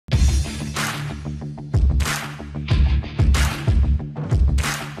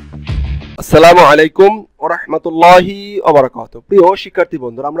আসসালামু আলাইকুম ওয়া রাহমাতুল্লাহি ওয়া বারাকাতুহু। প্রিয় শিক্ষার্থী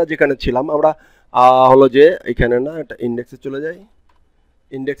বন্ধুরা, আমরা যেখানে ছিলাম আমরা হলো যে এখানে না একটা ইন্ডেক্সে চলে যাই।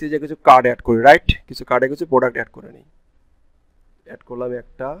 ইন্ডেক্সে যে কিছু কার্ড অ্যাড করি, রাইট? কিছু কার্ডে কিছু প্রোডাক্ট অ্যাড করে নিই। অ্যাড করলাম,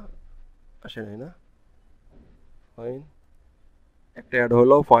 একটা আসে নাই না, ফাইন, একটা অ্যাড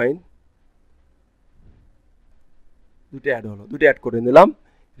হলো, ফাইন, দুটো অ্যাড হলো, দুটো অ্যাড করে নিলাম।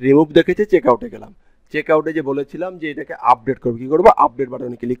 রিমুভ দেখেছি, চেক আউটে গেলাম। চেক আউটে যে বলেছিলাম যে এটাকে আপডেট করবো, কি করবো? আপডেট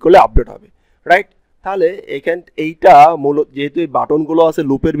বাটনে ক্লিক করলে আপডেট হবে, রাইট? তাহলে এইটা মূলত যেহেতু এই বাটনগুলো আছে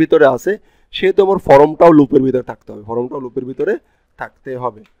লুপের ভিতরে আছে, সেহেতু আমার ফর্মটাও লুপের ভিতরে থাকতে হবে, ফর্মটাও লুপের ভিতরে থাকতে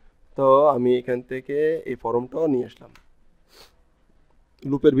হবে। তো আমি এখান থেকে এই ফর্মটাও নিয়ে আসলাম,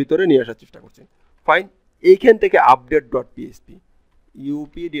 লুপের ভিতরে নিয়ে আসার চেষ্টা করছি। ফাইন, এইখান থেকে update dot PHP,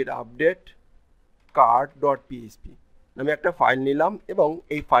 UP dot update card dot PHP আমি একটা ফাইল নিলাম এবং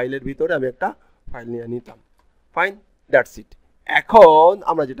এই ফাইলের ভিতরে আমি একটা ফাইল নিয়ে নিতাম। Fine, that's it. এখন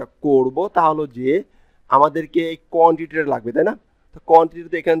আমরা যেটা করব তা হলো যে আমাদেরকে এই কোয়ান্টিটিটা লাগবে, তাই না? তো কোয়ান্টিটি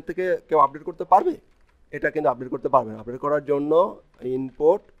তো এখান থেকে কেউ আপডেট করতে পারবে? এটা কিন্তু আপডেট করতে পারবে না। আপডেট করার জন্য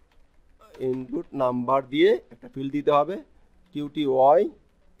ইনপুট নাম্বার দিয়ে একটা ফিল্ড দিতে হবে, কিউটিওয়াই,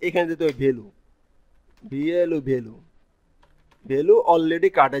 এখানে দিতে হবে ভ্যালু, ভ্যালু অলরেডি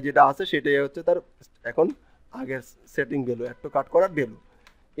কার্ডে যেটা আছে সেটাই হচ্ছে তার এখন আগের setting value, add to card করার ভ্যালু।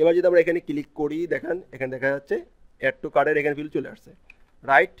 এবার যদি আমরা এখানে ক্লিক করি, দেখেন এখানে দেখা যাচ্ছে অ্যাড টু কার্ডের এখানে ভ্যালু চলে আসছে,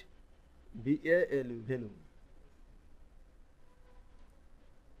 right? Value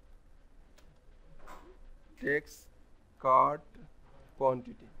text card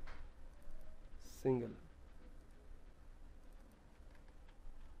quantity single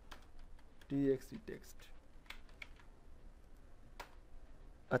TXT text.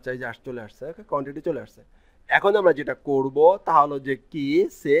 আচ্ছা, এই যে চলে আসছে, কোয়ান্টিটি চলে আসছে। এখন আমরা যেটা করব তা হলো যে কি,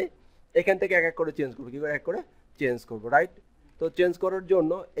 সে এখান থেকে এক এক করে চেঞ্জ করবো, কি করে এক করে চেঞ্জ করবো, রাইট? তো চেঞ্জ করার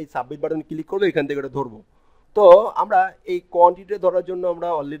জন্য এই সাবমিট বাটন ক্লিক করবো, এখান থেকে এটা ধরবো। তো আমরা এই কোয়ান্টিটি ধরার জন্য আমরা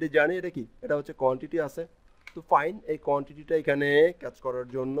অলরেডি জানি এটা কি, এটা হচ্ছে কোয়ান্টিটি আছে। তো ফাইন, এই কোয়ান্টিটিটা এখানে ক্যাচ করার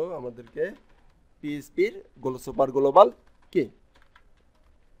জন্য আমাদেরকে পিএইচপির সুপার গ্লোবাল কি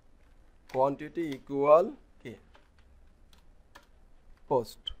কোয়ান্টিটি ইকুয়াল কি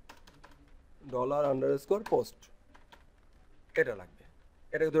পোস্ট $_পোস্ট, এটা লাগবে।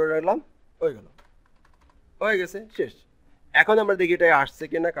 এটাকে ধরে রাখলাম, হয়ে গেছে, শেষ। এখন আমরা দেখি এটা আসছে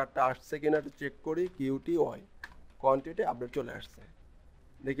কিনা, কার্ডটা আসছে কিনা একটু চেক করি। কিউটিওয়াই কোয়ান্টিটি আপডেট চলে আসছে,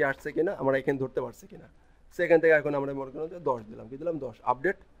 দেখি আসছে কিনা, আমরা এখানে ধরতে পারছি কিনা। সেখান থেকে এখন আমরা মনে করলাম যে 10 দিলাম, কি দিলাম? 10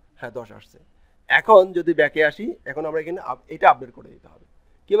 আপডেট, হ্যাঁ 10 আসছে। এখন যদি ব্যাকে আসি, এখন আমরা এখানে এটা আপডেট করে দিতে হবে।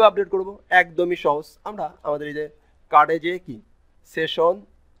 কীভাবে আপডেট করব? একদমই সহজ। আমরা আমাদের এই যে কার্ডে যে কি সেশন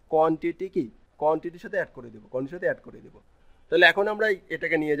কোয়ান্টিটি কি কোয়ান্টিটির সাথে অ্যাড করে দেবো, কোয়ান্টিটির সাথে অ্যাড করে দেবো। তাহলে এখন আমরা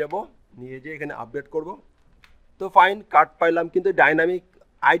এটাকে নিয়ে যাব, নিয়ে যেয়ে এখানে আপডেট করব। তো ফাইন, কার্ড পাইলাম, কিন্তু ডাইনামিক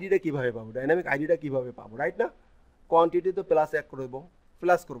আইডিটা কীভাবে পাবো? ডাইনামিক আইডিটা কীভাবে পাবো, রাইট না? কোয়ান্টিটি তো প্লাস এক করে দেবো,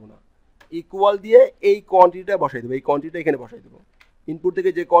 প্লাস করবো না, ইকুয়াল দিয়ে এই কোয়ান্টিটিটা বসাই দেবো, এই কোয়ান্টিটিটা এখানে বসাই দেবো। ইনপুট থেকে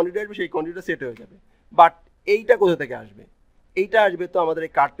যে কোয়ান্টিটি আসবে সেই কোয়ান্টিটিটা সেট হয়ে যাবে। বাট এইটা কোথা থেকে আসবে? এইটা আসবে তো আমাদের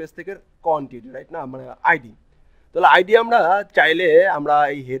এই কার্ড পেজ থেকে কোয়ান্টিটি, রাইট না, মানে আইডি। তাহলে আইডি আমরা চাইলে আমরা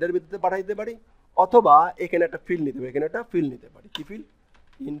এই হেডের ভিতরে পাঠাই দিতে পারি, অথবা এখানে একটা ফিল্ড নিতে পারি, এখানে একটা ফিল্ড নিতে পারি। কি ফিল্ড?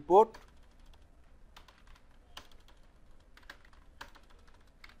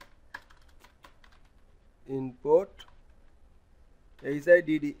 ইনপুট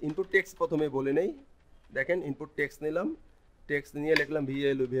এইচআইডিডি ইনপুট টেক্সট প্রথমে বলে নেই। দেখেন ইনপুট টেক্সট নিলাম, টেক্সট নিয়ে লিখলাম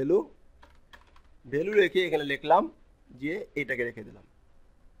ভ্যালু রেখে এখানে লিখলাম যে এটাকে রেখে দিলাম।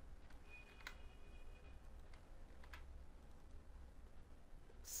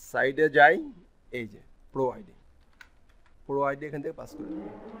 সাইডে যাই, এই যে প্রো আইডি এখান থেকে পাস করে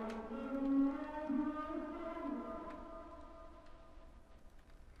দিলাম।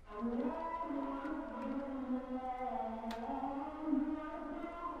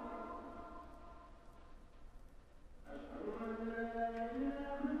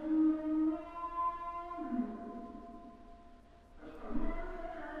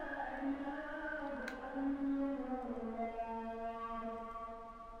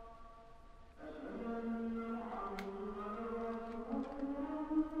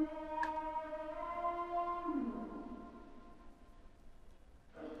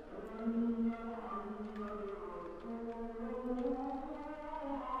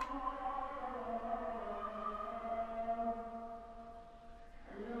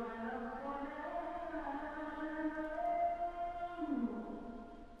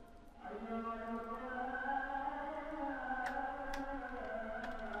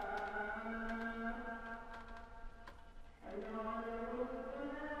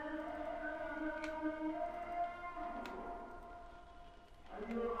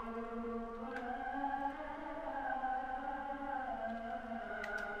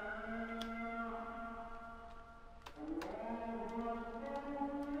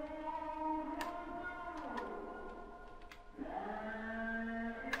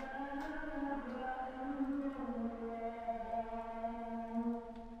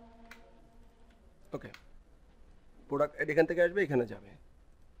 প্রোডাক্ট আইডি এখান থেকে আসবে, এখানে যাবে।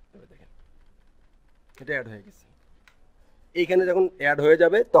 এবার দেখেন এটা অ্যাড হয়ে গেছে। এইখানে যখন অ্যাড হয়ে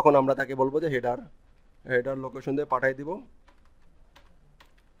যাবে তখন আমরা তাকে বলবো যে হেডার লোকেশন দিয়ে পাঠিয়ে দিব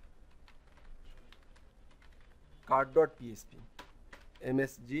cart.php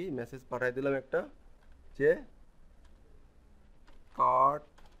msg মেসেজ পাঠিয়ে দিলাম একটা যে কার্ট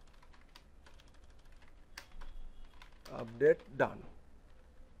আপডেট ডান,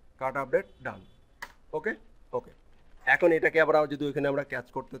 কার্ট আপডেট ডান। ওকে ওকে, এখন এটাকে আবার যদি ওইখানে আমরা ক্যাচ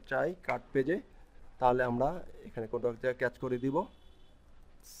করতে চাই কার্ট পেজে, তাহলে আমরা এখানে কোন একটা ক্যাচ করে দিব,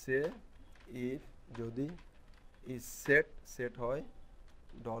 সে ইফ যদি is set হয়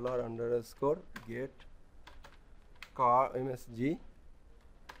 $_get car msg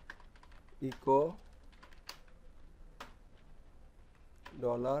echo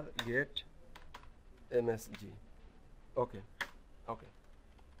 $get msg। ওকে ওকে,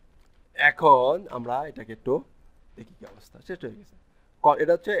 এখন আমরা এটাকে একটু দেখি কি অবস্থা। শেষ হয়ে গেছে।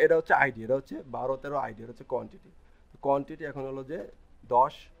 এটা হচ্ছে আইডি, এটা হচ্ছে 12-13 আইডি, এটা হচ্ছে কোয়ান্টিটি এখন হলো যে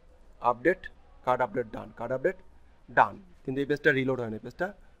 10 আপডেট কার্ড আপডেট ডান, কার্ড আপডেট ডান। কিন্তু এই পেজটা রিলোড হয় না, পেজটা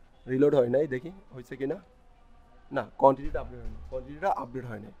রিলোড হয় নাই, দেখি হয়েছে কি না। না, কোয়ান্টিটিটা আপডেট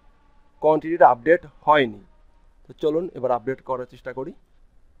হয়নি, কোয়ান্টিটিটা আপডেট হয়নি। তো চলুন এবার আপডেট করার চেষ্টা করি।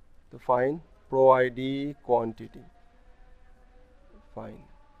 তো fine pro ID quantity, fine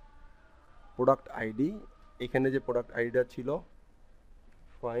product ID, এখানে যে প্রোডাক্ট আইডিটা ছিল,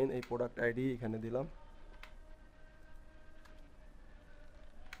 ফাইন এই প্রোডাক্ট আইডি এখানে দিলাম।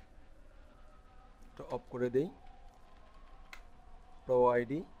 তো অফ করে দেই প্রো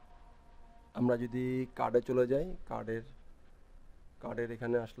আইডি। আমরা যদি কার্ডে চলে যাই, কার্ডের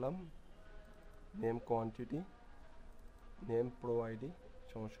এখানে আসলাম, name quantity, name pro ID,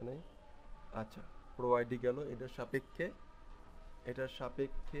 সমস্যা নেই। আচ্ছা প্রো আইডি গেল, এটার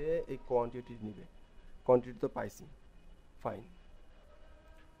সাপেক্ষে এই কোয়ান্টিটি নিবে, কোয়ান্টিটি তো পাইছি, ফাইন।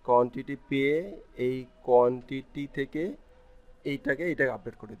 কোয়ান্টিটি পেয়ে এই কোয়ান্টিটি থেকে এইটাকে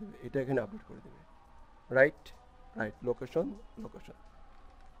আপডেট করে দেবে, এটা এখানে আপডেট করে দেবে। রাইট, লোকেশন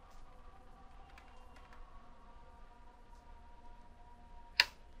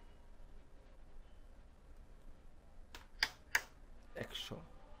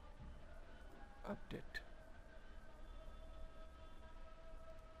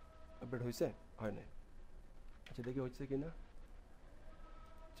আপডেট হয়েছে, হয় না। আচ্ছা দেখি হচ্ছে কি না,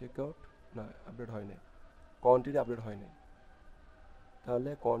 চেক আউট, না আপডেট হয় নাই, কোয়ান্টিটি আপডেট হয় নাই। তাহলে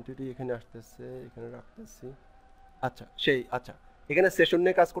কোয়ান্টিটি এখানে আসতেছে, এখানে রাখতেছি। আচ্ছা এখানে সেশন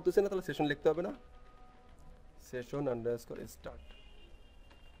নিয়ে কাজ করতেছে না, তাহলে সেশন লিখতে হবে না, সেশন _start,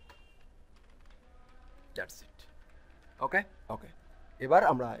 দ্যাটস ইট। ওকে ওকে, এবার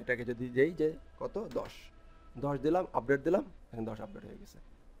আমরা এটাকে যদি যেই যে কত 10 দিলাম, আপডেট দিলাম, এখানে 10 আপডেট হয়ে গেছে।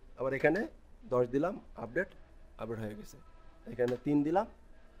 আবার এখানে 10 দিলাম, আপডেট হয়ে গেছে। এখানে 3 দিলাম,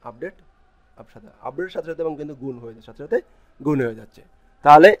 আপডেটের সাথে সাথে এবং কিন্তু গুণ হয়ে যাচ্ছে।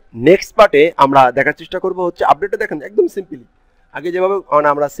 তাহলে নেক্সট পার্টে আমরা দেখার চেষ্টা করব হচ্ছে আপডেটটা। দেখেন একদম সিম্পলি, আগে যেভাবে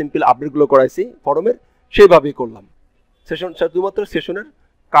আমরা সিম্পল আপডেটগুলো করাইছি ফরমের, সেইভাবেই করলাম। শুধুমাত্র সেশনের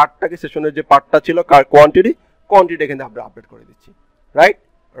কার্ডটাকে, সেশনের যে পার্টটা ছিল কোয়ান্টিটি এখানে আমরা আপডেট করে দিচ্ছি।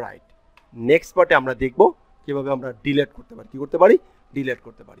 রাইট। নেক্সট পার্টে আমরা দেখব কিভাবে আমরা ডিলিট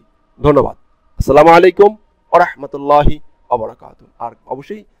করতে পারি। ধন্যবাদ। আসসালামু আলাইকুম ওয়া রাহমাতুল্লাহি ওয়া বারাকাতুহু। আর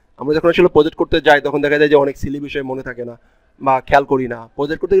অবশ্যই আমরা যখন আসলে প্রজেক্ট করতে যাই তখন দেখা যায় যে অনেক সিলি বিষয় মনে থাকে না বা খেয়াল করি না।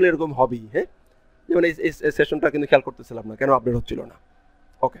 প্রজেক্ট করতে গেলে এরকম হবেই। হ্যাঁ, যেমন এই সেশনটা কিন্তু খেয়াল করতেছিলাম না, কেন আপডেট হচ্ছিল না।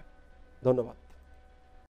 ওকে, ধন্যবাদ।